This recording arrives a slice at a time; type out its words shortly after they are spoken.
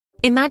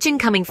Imagine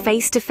coming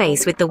face to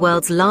face with the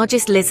world's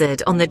largest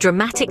lizard on the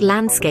dramatic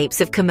landscapes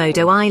of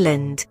Komodo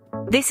Island.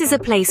 This is a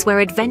place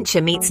where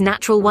adventure meets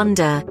natural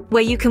wonder,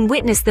 where you can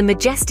witness the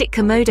majestic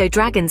Komodo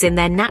dragons in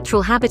their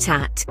natural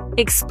habitat,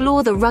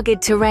 explore the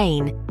rugged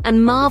terrain,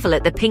 and marvel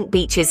at the pink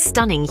beach's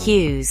stunning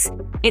hues.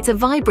 It's a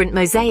vibrant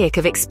mosaic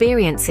of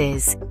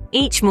experiences,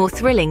 each more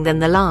thrilling than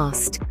the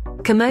last.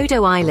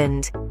 Komodo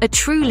Island, a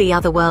truly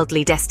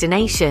otherworldly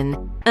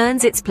destination,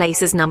 earns its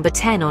place as number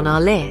 10 on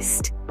our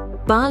list.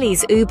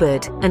 Bali's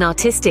Ubud, an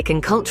artistic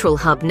and cultural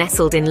hub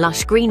nestled in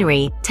lush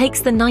greenery, takes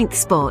the 9th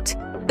spot.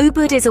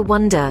 Ubud is a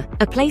wonder,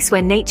 a place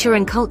where nature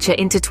and culture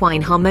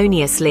intertwine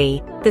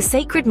harmoniously. The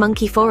sacred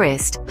monkey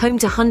forest, home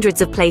to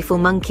hundreds of playful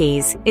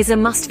monkeys, is a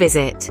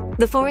must-visit.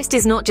 The forest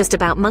is not just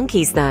about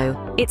monkeys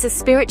though, it's a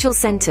spiritual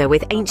center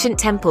with ancient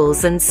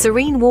temples and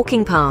serene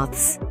walking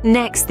paths.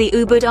 Next, the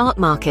Ubud Art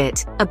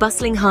Market, a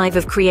bustling hive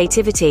of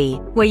creativity,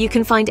 where you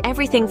can find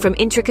everything from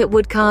intricate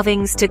wood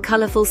carvings to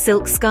colorful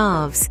silk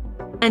scarves.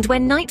 And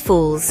when night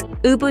falls,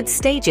 Ubud's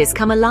stages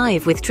come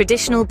alive with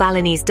traditional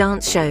Balinese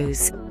dance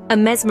shows, a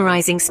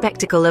mesmerizing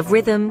spectacle of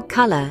rhythm,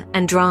 color,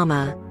 and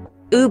drama.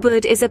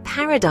 Ubud is a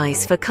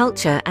paradise for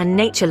culture and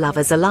nature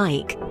lovers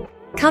alike.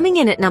 Coming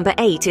in at number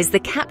 8 is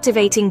the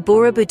captivating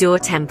Borobudur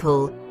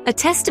Temple, a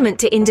testament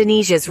to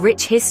Indonesia's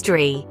rich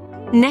history.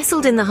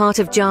 Nestled in the heart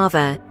of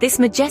Java, this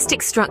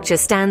majestic structure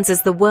stands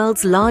as the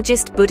world's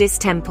largest Buddhist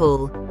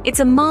temple.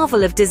 It's a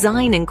marvel of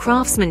design and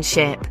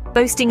craftsmanship,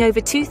 boasting over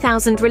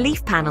 2,000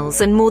 relief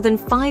panels and more than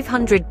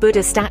 500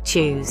 Buddha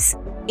statues.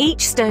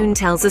 Each stone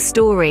tells a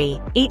story,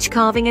 each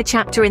carving a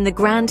chapter in the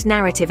grand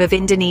narrative of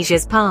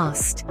Indonesia's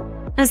past.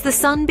 As the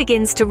sun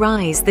begins to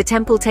rise, the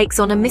temple takes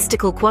on a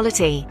mystical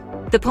quality.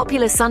 The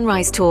popular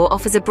sunrise tour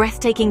offers a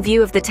breathtaking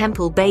view of the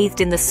temple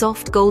bathed in the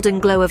soft golden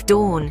glow of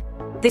dawn.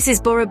 This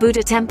is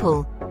Borobudur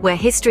Temple, where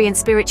history and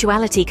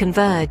spirituality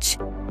converge.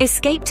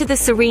 Escape to the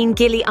serene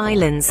Gili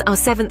Islands, our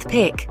 7th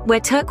pick, where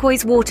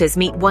turquoise waters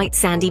meet white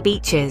sandy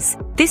beaches.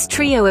 This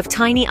trio of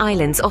tiny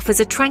islands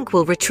offers a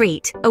tranquil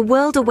retreat, a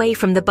world away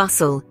from the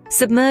bustle.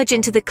 Submerge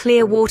into the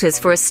clear waters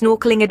for a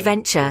snorkeling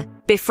adventure.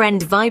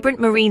 Befriend vibrant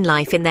marine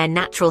life in their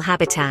natural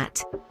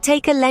habitat.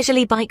 Take a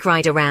leisurely bike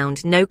ride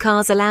around, no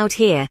cars allowed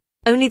here,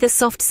 only the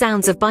soft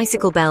sounds of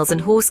bicycle bells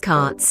and horse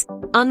carts.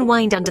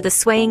 Unwind under the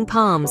swaying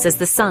palms as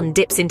the sun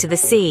dips into the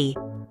sea.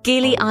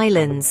 Gili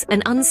Islands,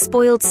 an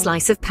unspoiled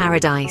slice of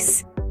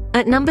paradise.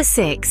 At number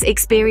 6,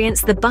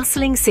 experience the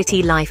bustling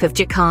city life of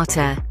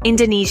Jakarta,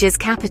 Indonesia's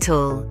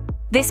capital.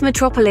 This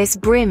metropolis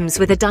brims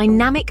with a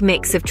dynamic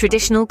mix of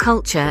traditional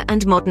culture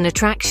and modern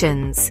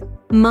attractions.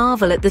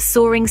 Marvel at the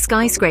soaring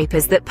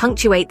skyscrapers that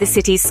punctuate the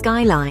city's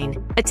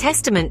skyline, a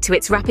testament to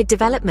its rapid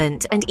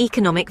development and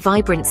economic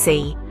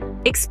vibrancy.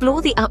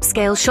 Explore the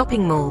upscale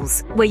shopping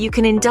malls, where you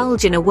can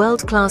indulge in a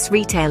world-class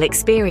retail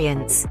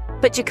experience.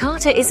 But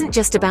Jakarta isn't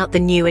just about the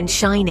new and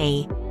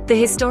shiny. The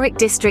historic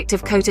district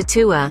of Kota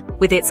Tua,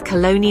 with its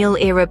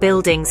colonial-era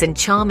buildings and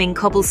charming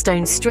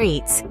cobblestone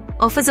streets,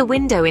 offers a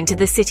window into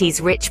the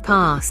city's rich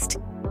past.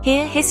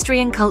 Here, history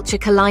and culture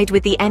collide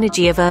with the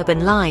energy of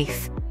urban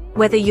life.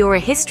 Whether you're a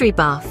history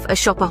buff, a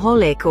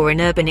shopaholic, or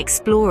an urban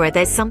explorer,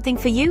 there's something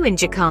for you in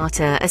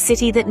Jakarta, a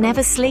city that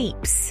never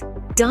sleeps.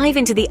 Dive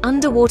into the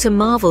underwater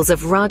marvels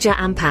of Raja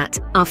Ampat,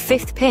 our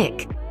 5th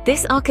pick.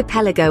 This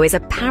archipelago is a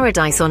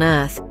paradise on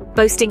Earth,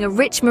 boasting a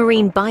rich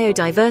marine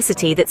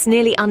biodiversity that's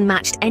nearly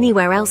unmatched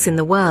anywhere else in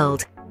the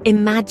world.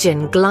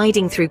 Imagine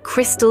gliding through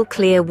crystal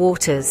clear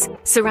waters,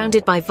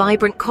 surrounded by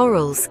vibrant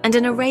corals and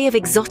an array of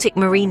exotic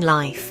marine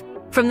life.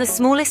 From the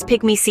smallest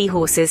pygmy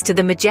seahorses to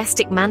the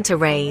majestic manta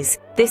rays,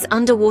 this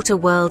underwater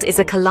world is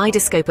a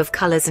kaleidoscope of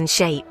colors and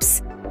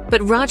shapes.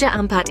 But Raja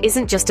Ampat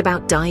isn't just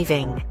about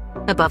diving.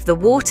 Above the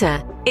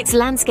water, its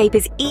landscape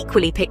is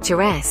equally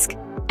picturesque.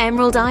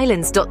 Emerald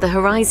Islands dot the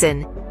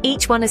horizon,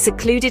 each one a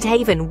secluded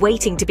haven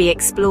waiting to be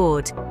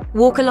explored.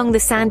 Walk along the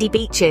sandy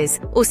beaches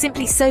or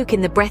simply soak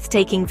in the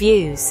breathtaking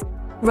views.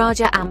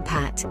 Raja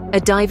Ampat, a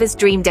diver's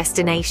dream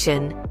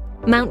destination.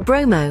 Mount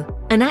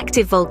Bromo, an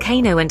active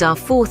volcano and our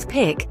 4th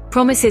pick,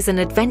 promises an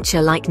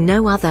adventure like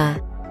no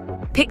other.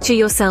 Picture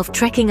yourself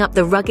trekking up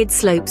the rugged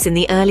slopes in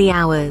the early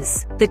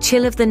hours, the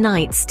chill of the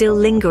night still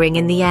lingering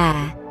in the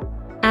air.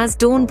 As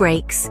dawn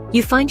breaks,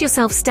 you find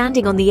yourself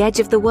standing on the edge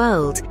of the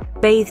world,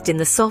 bathed in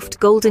the soft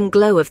golden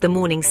glow of the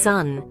morning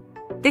sun.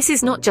 This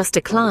is not just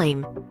a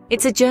climb,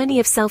 it's a journey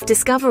of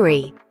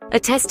self-discovery, a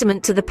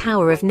testament to the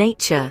power of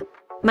nature.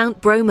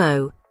 Mount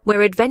Bromo,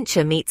 where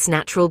adventure meets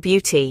natural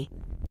beauty.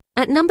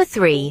 At number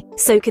 3,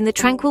 soak in the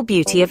tranquil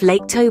beauty of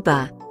Lake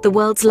Toba, the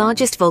world's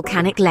largest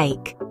volcanic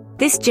lake.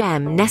 This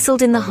gem,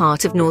 nestled in the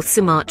heart of North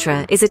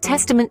Sumatra, is a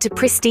testament to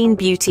pristine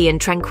beauty and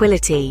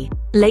tranquility.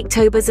 Lake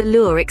Toba's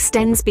allure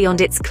extends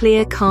beyond its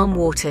clear, calm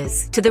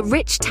waters to the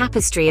rich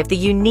tapestry of the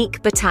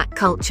unique Batak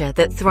culture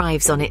that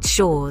thrives on its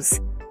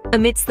shores.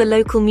 Amidst the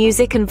local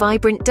music and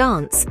vibrant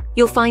dance,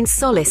 you'll find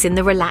solace in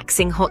the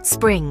relaxing hot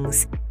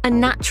springs, a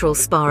natural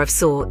spa of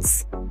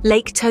sorts.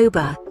 Lake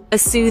Toba, a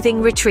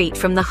soothing retreat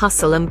from the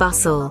hustle and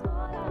bustle.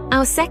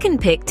 Our second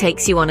pick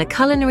takes you on a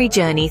culinary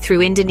journey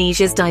through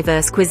Indonesia's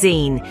diverse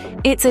cuisine.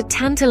 It's a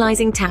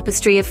tantalizing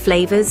tapestry of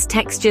flavors,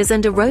 textures,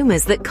 and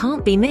aromas that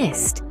can't be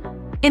missed.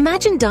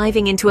 Imagine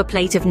diving into a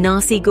plate of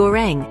nasi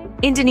goreng,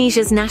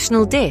 Indonesia's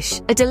national dish,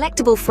 a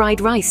delectable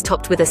fried rice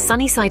topped with a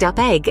sunny-side-up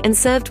egg and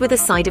served with a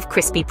side of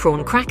crispy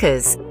prawn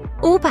crackers.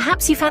 Or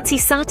perhaps you fancy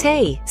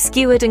satay,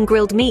 skewered and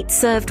grilled meat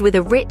served with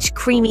a rich,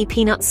 creamy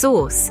peanut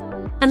sauce.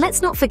 And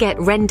let's not forget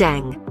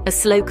rendang, a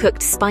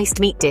slow-cooked spiced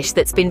meat dish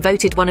that's been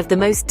voted one of the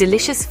most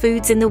delicious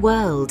foods in the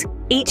world.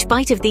 Each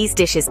bite of these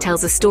dishes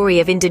tells a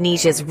story of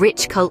Indonesia's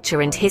rich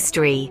culture and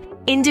history.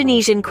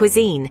 Indonesian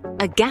cuisine,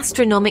 a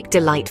gastronomic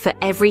delight for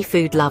every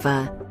food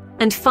lover.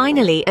 And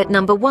finally, at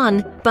number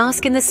 1,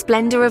 bask in the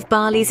splendor of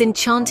Bali's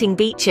enchanting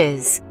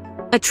beaches.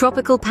 A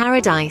tropical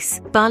paradise,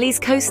 Bali's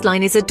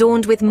coastline is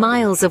adorned with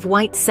miles of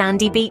white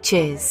sandy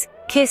beaches,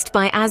 kissed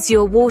by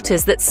azure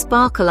waters that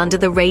sparkle under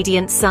the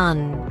radiant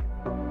sun.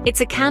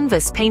 It's a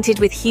canvas painted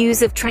with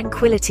hues of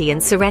tranquility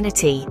and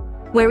serenity,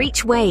 where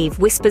each wave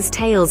whispers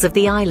tales of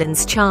the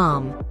island's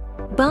charm.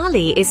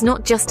 Bali is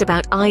not just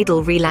about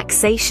idle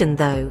relaxation,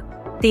 though.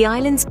 The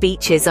island's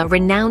beaches are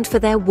renowned for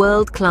their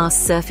world-class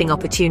surfing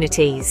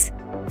opportunities.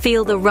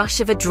 Feel the rush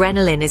of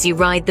adrenaline as you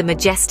ride the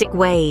majestic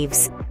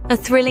waves, a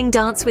thrilling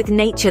dance with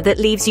nature that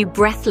leaves you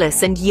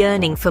breathless and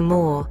yearning for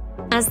more.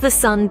 As the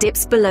sun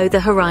dips below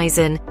the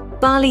horizon,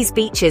 Bali's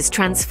beaches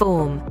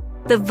transform.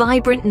 The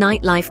vibrant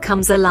nightlife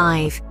comes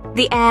alive,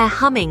 the air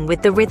humming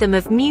with the rhythm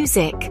of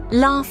music,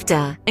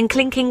 laughter, and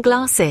clinking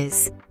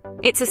glasses.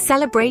 It's a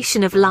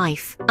celebration of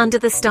life under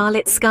the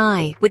starlit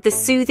sky with the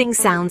soothing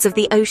sounds of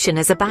the ocean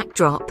as a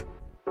backdrop.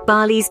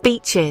 Bali's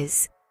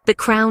beaches, the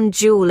crown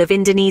jewel of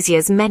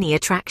Indonesia's many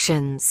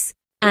attractions.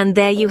 And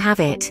there you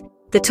have it,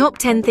 the top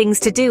 10 things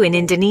to do in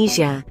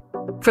Indonesia.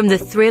 From the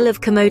thrill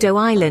of Komodo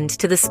Island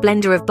to the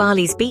splendor of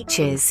Bali's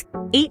beaches,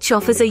 each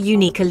offers a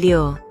unique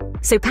allure.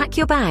 So pack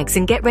your bags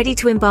and get ready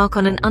to embark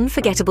on an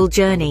unforgettable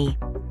journey.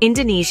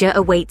 Indonesia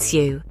awaits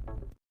you.